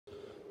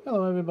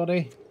Hello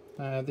everybody,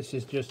 this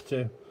is just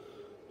to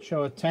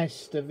show a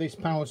test of this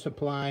power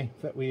supply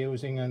that we're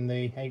using on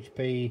the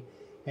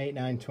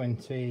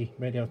HP8920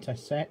 radio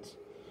test set.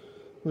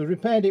 We've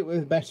repaired it with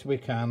the best we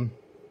can,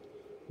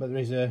 but there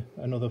is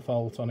another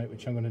fault on it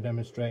which I'm going to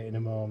demonstrate in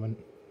a moment,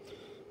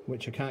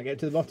 which I can't get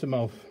to the bottom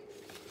of.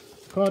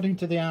 According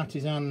to the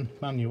artisan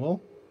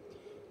manual,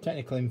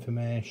 technical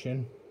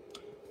information,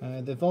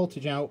 the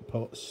voltage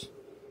outputs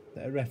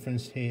that are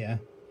referenced here,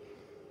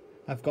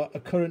 I've got a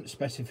current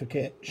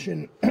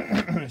specification,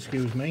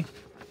 excuse me,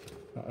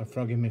 got a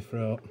frog in my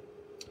throat.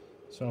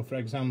 So for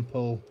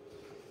example,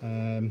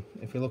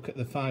 if we look at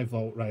the 5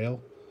 volt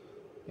rail,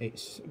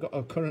 it's got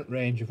a current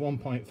range of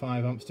 1.5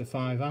 amps to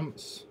 5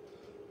 amps.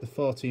 The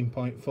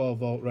 14.4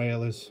 volt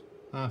rail is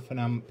half an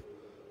amp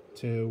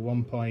to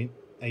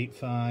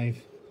 1.85.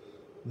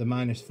 The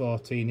minus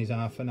 14 is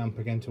half an amp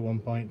again to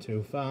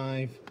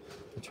 1.25.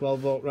 The 12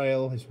 volt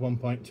rail is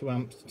 1.2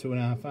 amps to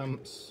 2.5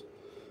 amps.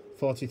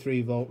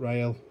 43 volt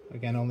rail,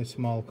 again only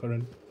small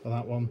current for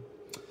that one.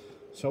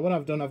 So what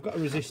I've done, I've got a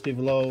resistive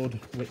load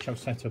which I've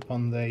set up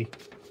on the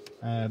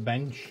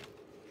bench,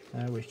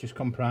 which just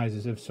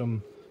comprises of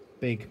some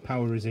big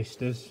power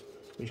resistors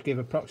which give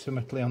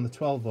approximately on the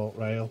 12 volt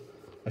rail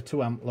a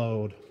 2 amp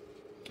load.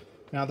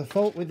 Now the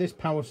fault with this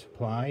power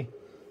supply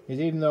is,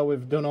 even though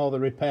we've done all the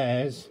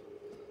repairs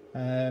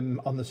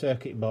on the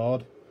circuit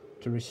board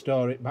to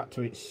restore it back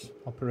to its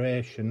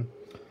operation,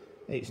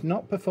 it's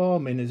not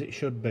performing as it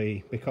should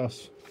be,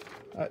 because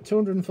at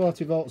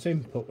 240 volts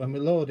input, when we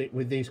load it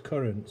with these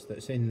currents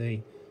that's in the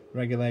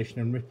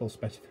regulation and ripple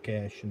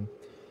specification,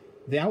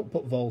 the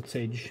output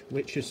voltage,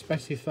 which is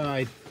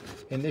specified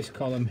in this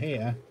column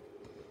here,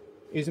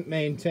 isn't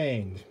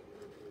maintained.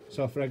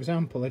 So for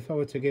example, if I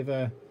were to give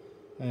a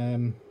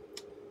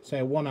say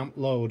a 1 amp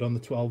load on the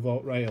 12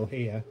 volt rail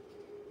here,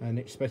 and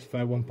it's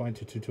specified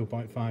 1.2 to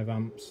 2.5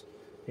 amps,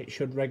 it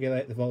should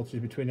regulate the voltage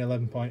between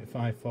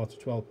 11.54 to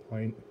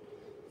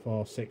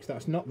 12.46.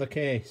 That's not the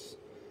case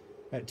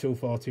at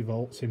 240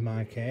 volts in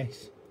my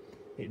case.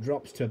 It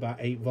drops to about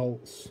 8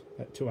 volts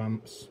at 2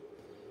 amps.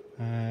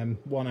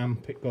 1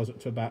 amp it goes up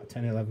to about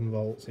 10-11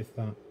 volts, if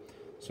that.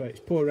 So it's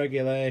poor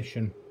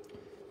regulation.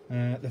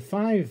 The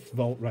 5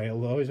 volt rail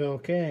though is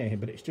okay,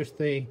 but it's just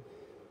the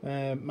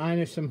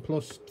minus and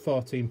plus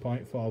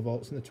 14.4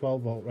 volts and the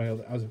 12 volt rail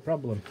that has a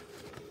problem.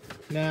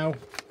 Now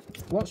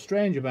what's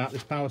strange about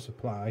this power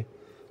supply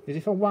is,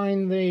 if I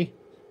wind the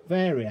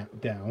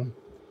variac down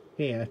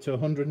here to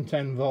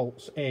 110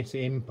 volts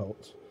AC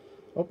input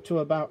up to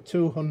about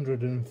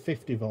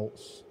 250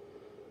 volts,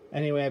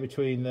 anywhere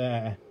between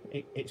there,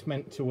 it's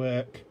meant to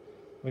work.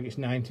 I think it's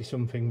 90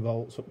 something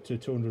volts up to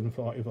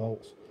 240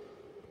 volts.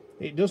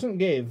 It doesn't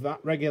give that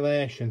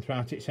regulation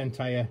throughout its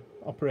entire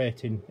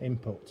operating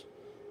input.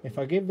 If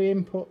I give the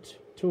input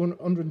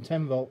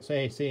 210 volts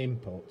AC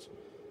input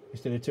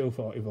instead of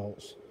 240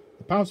 volts,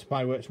 the power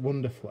supply works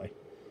wonderfully.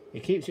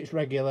 It keeps its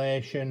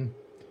regulation,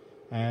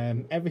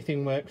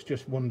 everything works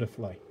just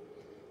wonderfully.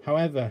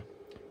 However,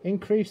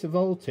 increase the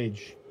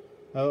voltage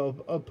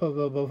up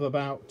above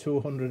about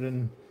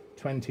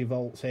 220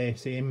 volts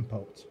AC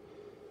input,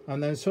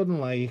 and then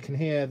suddenly you can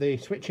hear the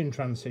switching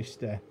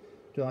transistor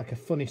do like a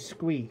funny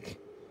squeak.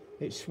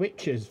 It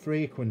switches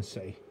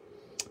frequency,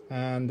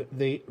 and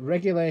the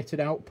regulated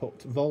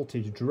output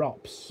voltage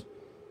drops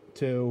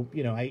to,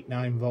 you know,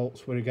 8-9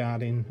 volts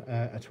regarding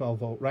a 12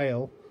 volt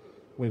rail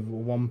with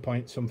 1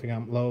 point something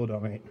amp load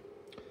on it.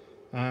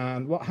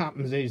 And what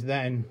happens is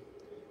then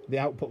the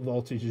output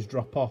voltages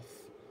drop off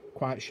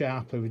quite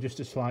sharply with just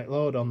a slight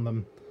load on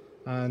them,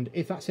 and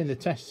if that's in the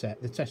test set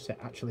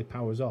actually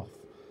powers off.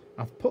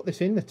 I've put this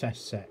in the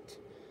test set,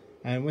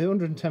 and with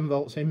 110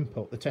 volts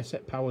input the test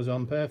set powers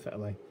on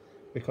perfectly,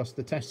 because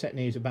the test set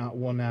needs about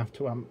 1.5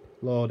 2 amp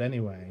load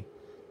anyway.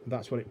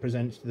 That's what it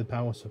presents to the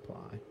power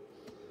supply.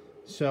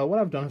 So what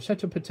I've done, I've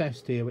set up a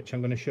test here which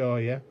I'm going to show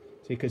you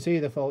so you can see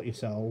the fault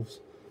yourselves.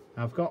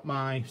 I've got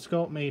my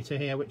scope meter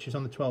here which is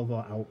on the 12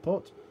 volt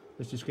output.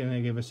 It's just going to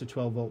give us a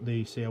 12 volt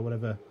DC or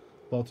whatever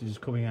voltage is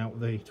coming out of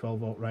the 12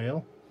 volt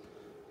rail.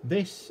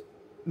 This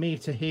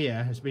meter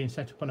here has been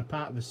set up on a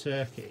part of the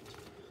circuit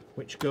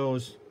which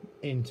goes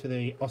into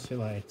the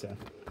oscillator.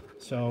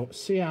 So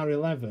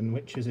CR11,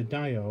 which is a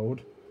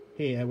diode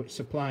here which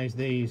supplies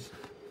these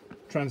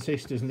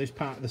transistors and this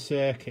part of the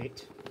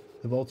circuit,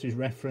 the voltage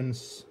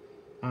reference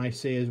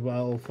IC as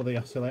well for the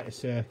oscillator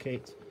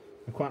circuit,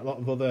 and quite a lot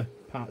of other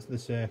parts of the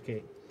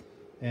circuit.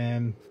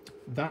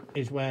 That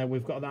is where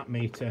we've got that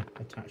meter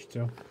attached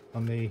to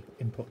on the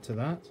input to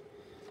that.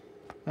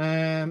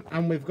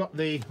 And we've got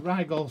the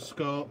Rigol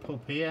scope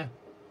up here.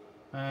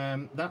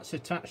 That's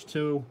attached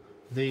to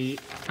the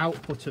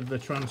output of the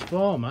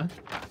transformer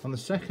on the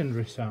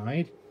secondary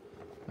side.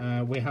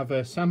 We have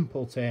a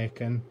sample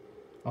taken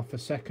off a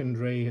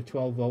secondary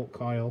 12 volt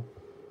coil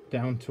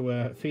down to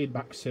a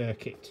feedback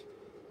circuit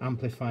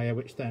amplifier,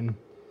 which then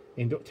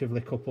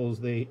inductively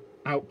couples the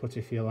output,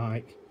 if you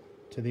like,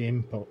 to the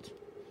input.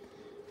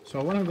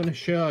 So what I'm going to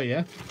show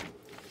you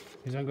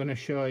is I'm going to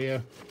show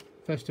you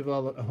first of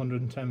all at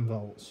 110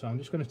 volts. So I'm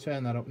just going to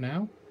turn that up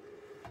now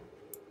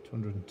to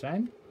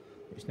 110.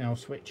 It's now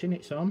switching,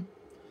 it's on.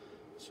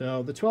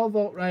 So the 12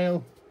 volt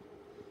rail,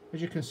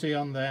 as you can see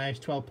on there, is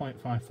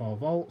 12.54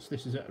 volts.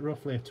 This is at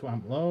roughly a 2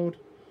 amp load.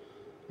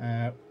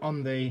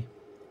 On the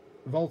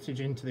voltage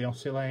into the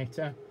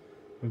oscillator,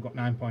 we've got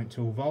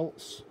 9.2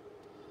 volts.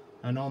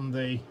 And on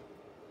the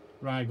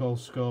Rigol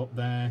scope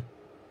there,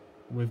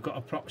 we've got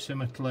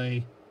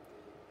approximately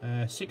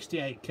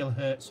 68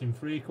 kilohertz in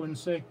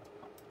frequency,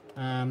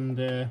 and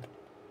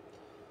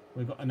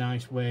we've got a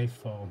nice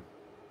waveform.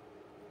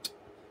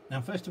 Now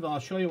first of all, I'll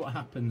show you what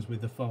happens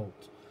with the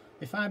fault.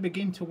 If I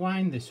begin to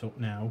wind this up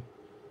now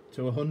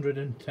to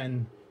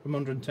 110, from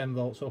 110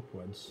 volts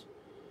upwards,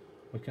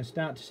 we can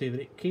start to see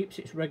that it keeps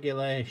its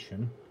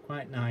regulation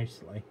quite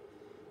nicely,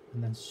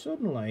 and then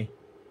suddenly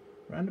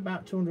around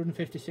about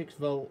 256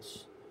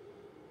 volts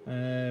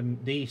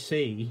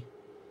DC,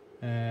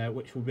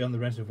 which will be on the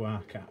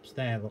reservoir caps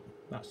there, look,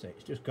 that's it,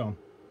 it's just gone.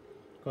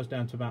 It goes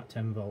down to about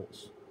 10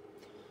 volts.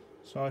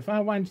 So if I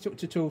wind it up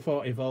to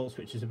 240 volts,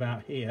 which is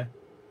about here,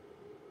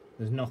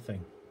 there's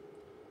nothing.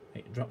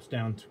 It drops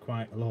down to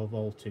quite a low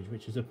voltage,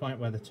 which is the point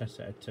where the test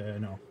set would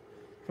turn off.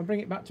 If I bring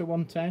it back to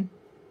 110,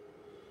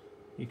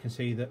 you can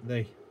see that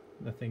the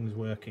thing's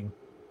working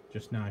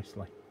just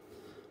nicely.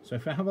 So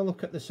if I have a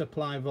look at the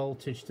supply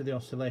voltage to the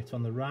oscillator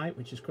on the right,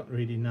 which is currently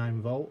reading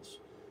 9 volts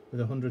with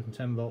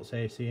 110 volts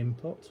AC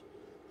input,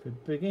 if we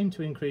begin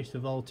to increase the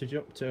voltage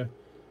up to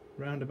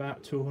around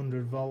about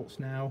 200 volts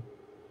now,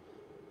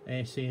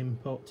 AC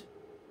input,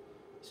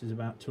 this is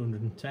about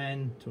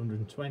 210,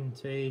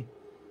 220,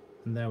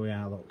 and there we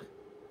are, look,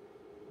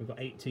 we've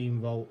got 18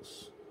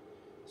 volts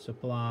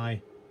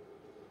supply.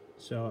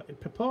 So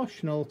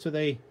proportional to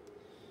the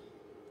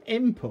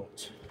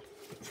input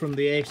from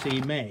the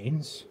AC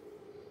mains,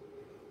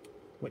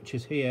 which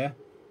is here,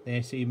 the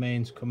AC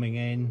mains coming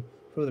in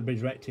through the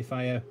bridge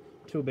rectifier,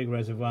 2 big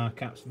reservoir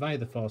caps via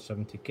the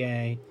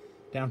 470k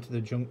down to the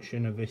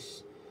junction of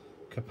this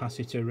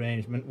capacitor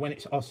arrangement. When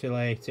it's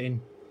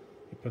oscillating,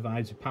 it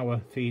provides a power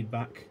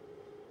feedback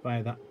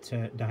via that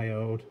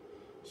diode.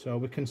 So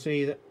we can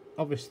see that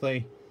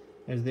obviously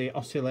as the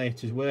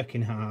oscillator is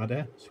working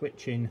harder,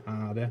 switching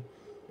harder,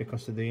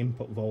 because of the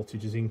input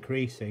voltage is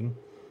increasing,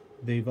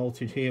 the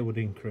voltage here would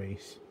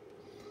increase,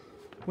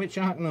 which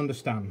I can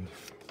understand.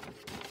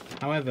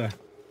 However,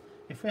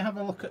 if we have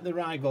a look at the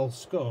Rigol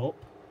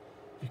scope,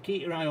 if you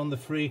keep your eye on the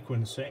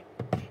frequency,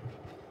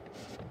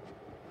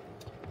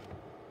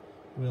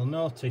 we'll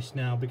notice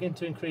now, begin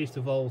to increase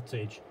the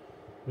voltage.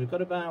 We've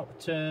got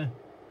about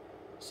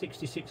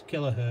 66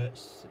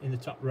 kilohertz in the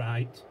top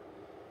right.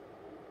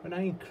 When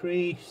I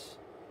increase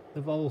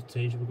the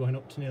voltage, we're going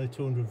up to nearly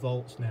 200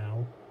 volts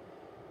now,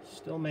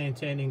 still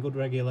maintaining good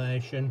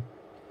regulation.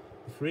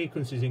 The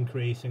frequency is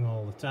increasing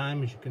all the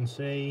time, as you can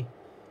see,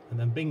 and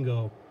then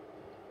bingo,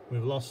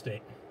 we've lost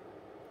it.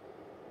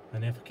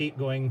 And if I keep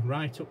going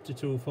right up to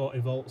 240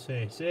 volts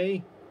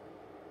AC,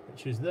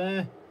 which is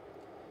there,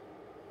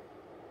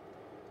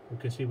 we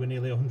can see we're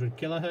nearly 100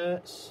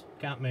 kilohertz,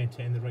 can't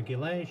maintain the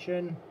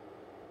regulation,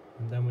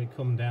 and then we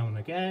come down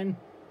again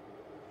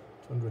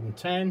to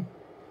 110,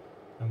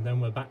 and then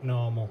we're back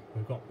normal.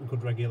 We've got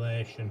good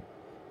regulation.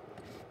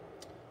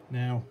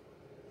 Now,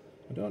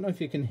 I don't know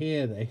if you can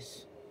hear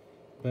this,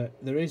 but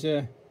there is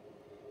a,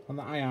 on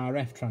the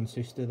IRF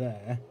transistor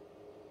there,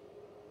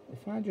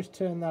 if I just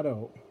turn that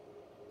up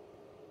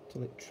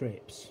till it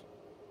trips,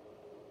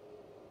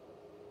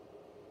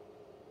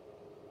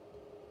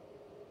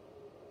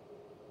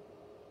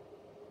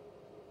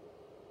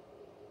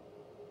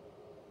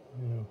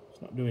 no,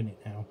 it's not doing it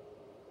now.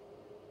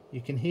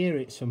 You can hear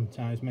it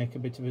sometimes make a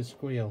bit of a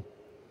squeal.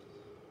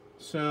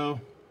 So,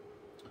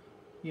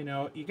 you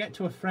know, you get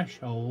to a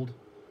threshold,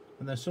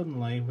 and then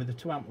suddenly with a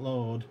 2 amp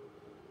load,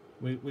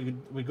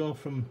 we go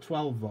from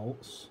 12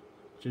 volts,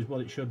 which is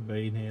what it should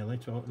be, nearly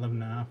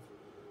 11.5,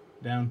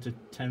 down to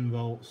 10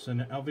 volts.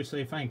 And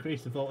obviously if I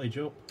increase the voltage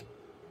up,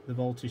 the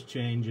voltage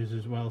changes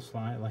as well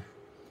slightly.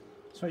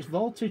 So it's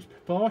voltage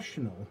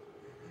proportional,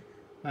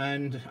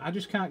 and I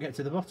just can't get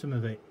to the bottom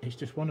of it. It's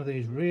just one of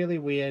these really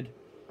weird,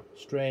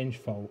 strange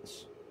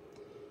faults.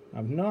 I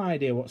have no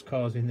idea what's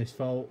causing this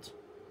fault.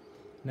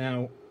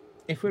 Now,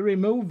 if we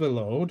remove the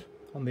load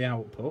on the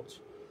output,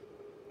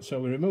 so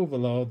we remove the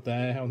load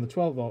there on the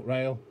 12 volt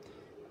rail,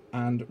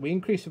 and we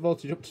increase the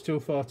voltage up to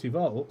 240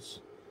 volts,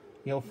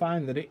 you'll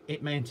find that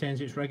it maintains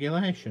its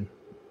regulation.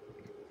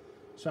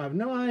 So I have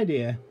no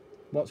idea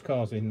what's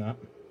causing that.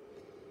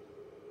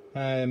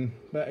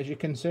 But as you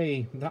can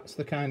see, that's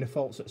the kind of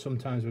faults that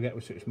sometimes we get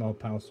with switch mode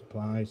power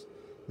supplies.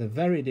 They're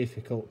very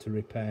difficult to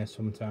repair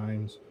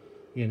sometimes.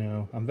 You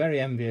know, I'm very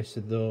envious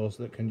of those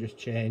that can just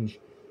change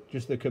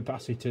just the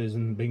capacitors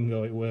and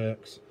bingo, it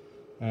works.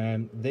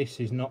 This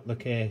is not the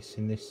case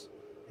in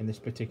this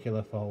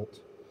particular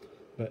fault.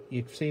 But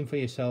you've seen for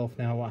yourself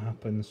now what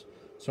happens.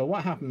 So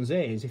what happens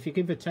is, if you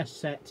give the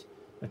test set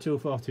a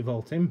 240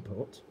 volt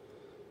input,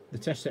 the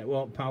test set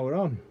won't power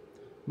on.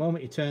 The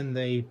moment you turn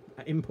the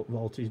input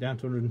voltage down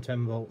to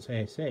 110 volts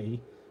AC,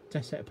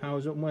 test set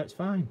powers up and works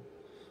fine.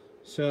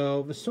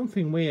 So there's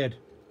something weird.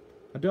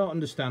 I don't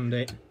understand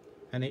it,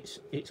 and it's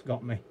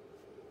got me.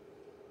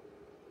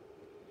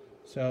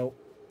 So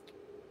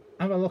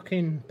have a look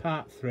in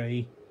part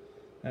 3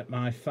 at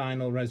my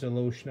final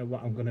resolution of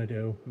what I'm going to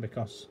do,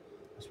 because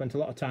I spent a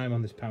lot of time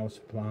on this power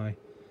supply,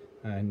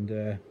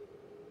 and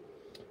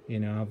you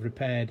know, I've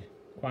repaired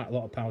quite a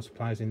lot of power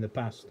supplies in the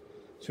past,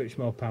 switched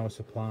more power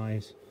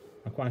supplies.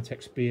 I'm quite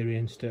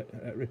experienced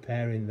at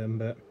repairing them,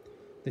 but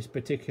this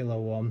particular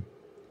one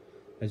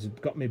has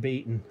got me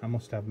beaten, I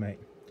must admit.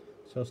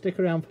 So stick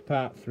around for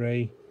part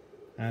 3,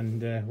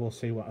 and we'll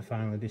see what I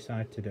finally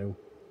decide to do.